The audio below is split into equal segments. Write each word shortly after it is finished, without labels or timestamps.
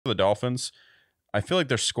the Dolphins, I feel like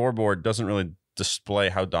their scoreboard doesn't really display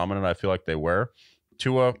how dominant I feel like they were.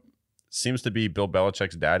 Tua seems to be Bill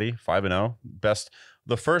Belichick's daddy, 5-0.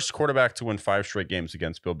 The first quarterback to win 5 straight games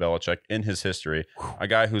against Bill Belichick in his history. A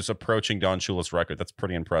guy who's approaching Don Shula's record. That's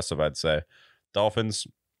pretty impressive, I'd say. Dolphins,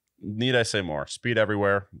 need I say more? Speed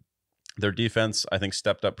everywhere. Their defense, I think,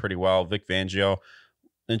 stepped up pretty well. Vic Fangio,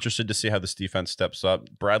 interested to see how this defense steps up.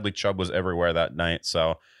 Bradley Chubb was everywhere that night.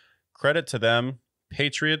 So credit to them.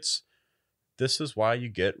 Patriots, this is why you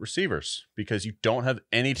get receivers, because you don't have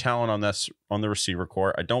any talent on the receiver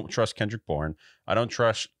core. I don't trust Kendrick Bourne. I don't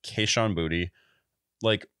trust Kayshon Boutte.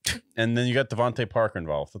 And then you got Devontae Parker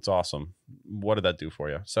involved. That's awesome. What did that do for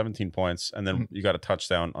you? 17 points, and then you got a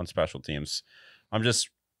touchdown on special teams.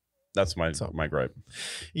 That's my gripe.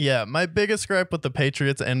 Yeah, my biggest gripe with the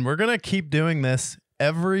Patriots, and we're going to keep doing this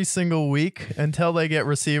every single week until they get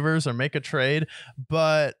receivers or make a trade.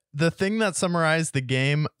 But the thing that summarized the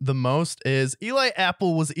game the most is Eli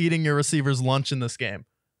Apple was eating your receivers' lunch in this game.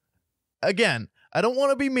 Again, I don't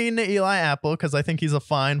want to be mean to Eli Apple because I think he's a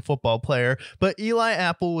fine football player, but Eli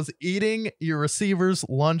Apple was eating your receivers'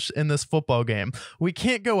 lunch in this football game. We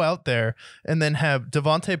can't go out there and then have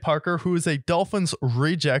Devontae Parker, who is a Dolphins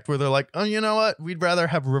reject, where they're like, oh, you know what? We'd rather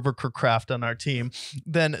have River Craft on our team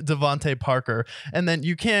than Devontae Parker. And then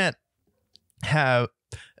you can't have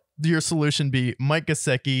your solution be Mike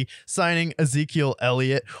Gesicki signing Ezekiel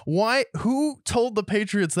Elliott. Why? Who told the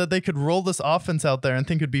Patriots that they could roll this offense out there and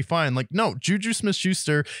think it'd be fine? Like, no, Juju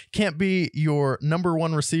Smith-Schuster can't be your number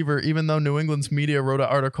 1 receiver, even though New England's media wrote an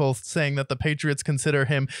article saying that the Patriots consider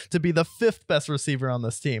him to be the 5th best receiver on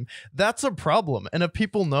this team. That's a problem. And if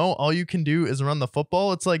people know all you can do is run the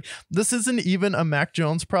football, it's like, this isn't even a Mac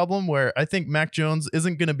Jones problem, where I think Mac Jones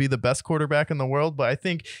isn't going to be the best quarterback in the world, but I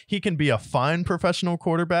think he can be a fine professional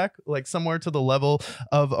quarterback, like somewhere to the level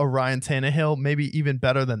of a Ryan Tannehill, maybe even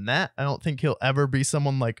better than that. I don't think he'll ever be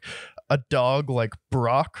someone like a dog like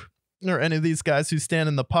Brock or any of these guys who stand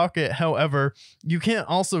in the pocket. However, you can't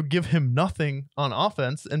also give him nothing on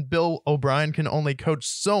offense, and Bill O'Brien can only coach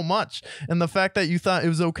so much. And the fact that you thought it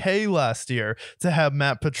was okay last year to have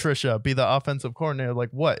Matt Patricia be the offensive coordinator, like,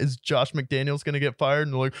 what, is Josh McDaniels going to get fired?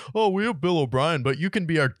 And they're like, oh, we have Bill O'Brien, but you can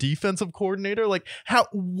be our defensive coordinator? Like,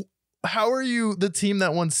 how are you the team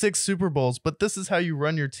that won 6 Super Bowls, but this is how you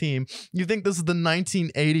run your team? You think this is the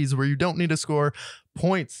 1980s where you don't need to score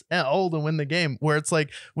points at all to win the game, where it's like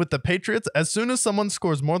with the Patriots, as soon as someone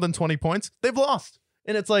scores more than 20 points, they've lost.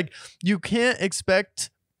 And it's like, you can't expect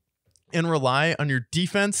and rely on your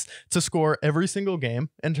defense to score every single game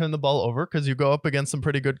and turn the ball over, because you go up against some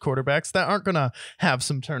pretty good quarterbacks that aren't going to have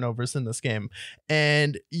some turnovers in this game.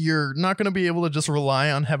 And you're not going to be able to just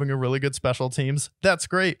rely on having a really good special teams. That's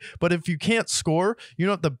great. But if you can't score, you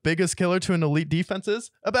know what the biggest killer to an elite defense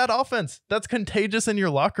is? A bad offense. That's contagious in your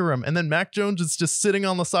locker room. And then Mac Jones is just sitting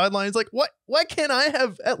on the sidelines like, what? Why can't I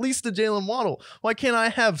have at least a Jalen Waddle? Why can't I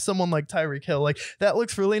have someone like Tyreek Hill? Like, that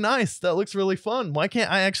looks really nice. That looks really fun. Why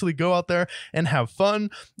can't I actually go out there and have fun?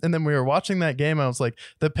 And then we were watching that game. I was like,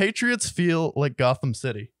 the Patriots feel like Gotham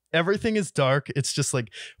City. Everything is dark. It's just like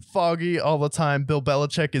foggy all the time. Bill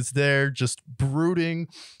Belichick is there just brooding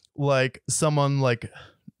like someone like,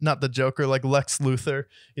 not the Joker, like Lex Luthor.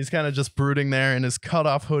 He's kind of just brooding there in his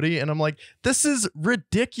cutoff hoodie. And I'm like, this is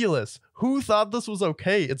ridiculous. Who thought this was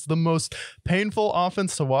okay? It's the most painful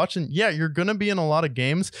offense to watch. And yeah, you're going to be in a lot of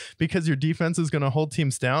games because your defense is going to hold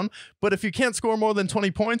teams down. But if you can't score more than 20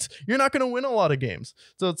 points, you're not going to win a lot of games.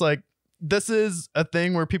 So it's like, this is a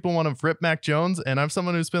thing where people want to rip Mac Jones. And I'm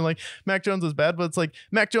someone who's been like, Mac Jones is bad, but it's like,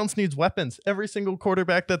 Mac Jones needs weapons. Every single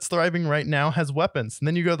quarterback that's thriving right now has weapons. And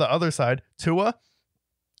then you go to the other side, Tua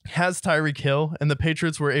has Tyreek Hill, and the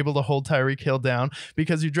Patriots were able to hold Tyreek Hill down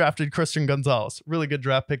because you drafted Christian Gonzalez. Really good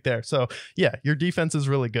draft pick there. So yeah, your defense is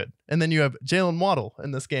really good. And then you have Jalen Waddle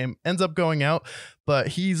in this game, ends up going out, but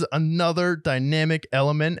he's another dynamic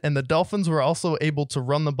element. And the Dolphins were also able to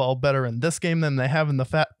run the ball better in this game than they have in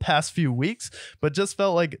the past few weeks, but just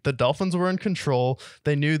felt like the Dolphins were in control.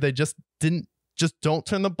 They knew they just don't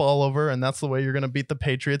turn the ball over, and that's the way you're going to beat the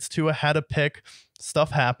Patriots. Tua had a pick.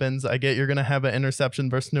 Stuff happens. I get you're going to have an interception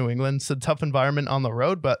versus New England. It's a tough environment on the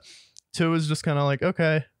road, but Tua is just kind of like,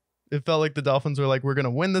 okay. It felt like the Dolphins were like, we're going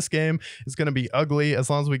to win this game. It's going to be ugly as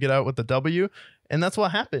long as we get out with the W. And that's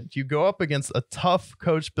what happened. You go up against a tough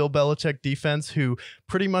coach, Bill Belichick defense, who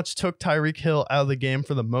pretty much took Tyreek Hill out of the game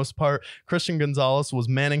for the most part. Christian Gonzalez was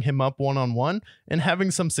manning him up one-on-one and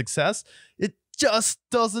having some success. It just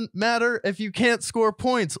doesn't matter if you can't score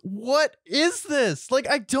points. What is this? Like,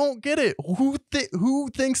 I don't get it. Who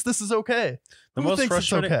thinks this is okay?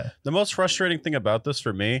 The most frustrating thing about this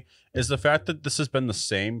for me is the fact that this has been the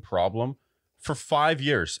same problem for 5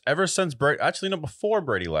 years, ever since Brady, actually, no, before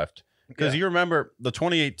Brady left. Because you remember the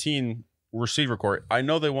 2018 receiver corps, I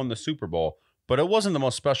know they won the Super Bowl, but it wasn't the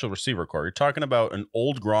most special receiver corps. You're talking about an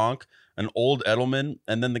old Gronk, an old Edelman,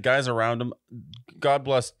 and then the guys around him. God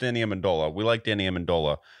bless Danny Amendola. We like Danny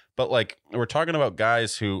Amendola. But, like, we're talking about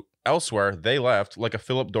guys who elsewhere, they left, like a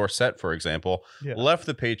Philip Dorsett, for example, left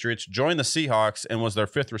the Patriots, joined the Seahawks, and was their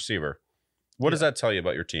 5th receiver. What does that tell you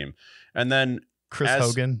about your team? And then Chris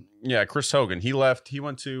Hogan. Yeah, Chris Hogan. He left. He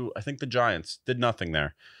went to, I think, the Giants. Did nothing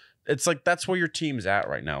there. It's like that's where your team's at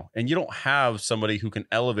right now. And you don't have somebody who can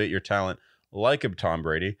elevate your talent like a Tom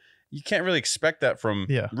Brady. You can't really expect that from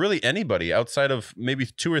really anybody outside of maybe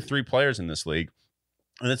 2 or 3 players in this league.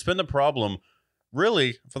 And it's been the problem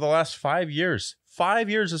really for the last 5 years. 5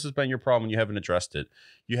 years this has been your problem. You haven't addressed it.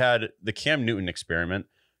 You had the Cam Newton experiment.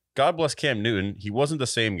 God bless Cam Newton. He wasn't the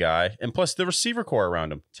same guy. And plus the receiver core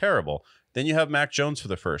around him. Terrible. Then you have Mac Jones for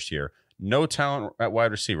the first year. No talent at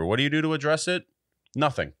wide receiver. What do you do to address it?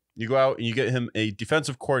 Nothing. You go out and you get him a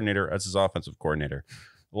defensive coordinator as his offensive coordinator.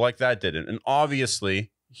 Like that didn't. And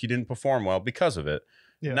obviously he didn't perform well because of it.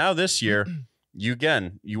 Yeah. Now this year, you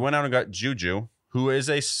went out and got Juju, who is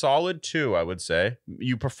a solid 2, I would say.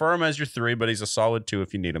 You prefer him as your 3, but he's a solid 2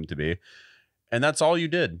 if you need him to be. And that's all you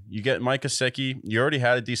did. You get Mike Gesicki. You already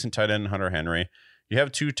had a decent tight end, Hunter Henry. You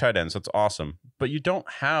have 2 tight ends. That's awesome. But you don't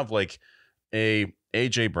have like a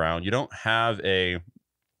A.J. Brown. You don't have a,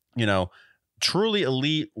 truly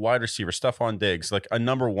elite wide receiver, Stephon Diggs, like a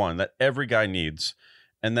number 1 that every guy needs.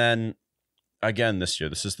 And then again this year,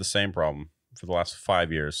 this is the same problem for the last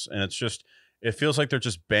 5 years. And it's just, it feels like they're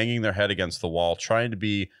just banging their head against the wall, trying to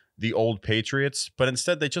be the old Patriots, but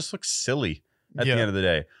instead they just look silly at the end of the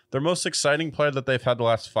day. Their most exciting player that they've had the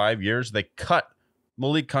last 5 years, they cut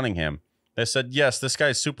Malik Cunningham. They said, yes, this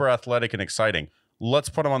guy's super athletic and exciting. Let's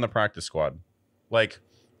put him on the practice squad. Like,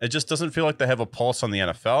 it just doesn't feel like they have a pulse on the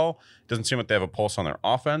NFL. It doesn't seem like they have a pulse on their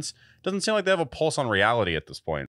offense. It doesn't seem like they have a pulse on reality at this point.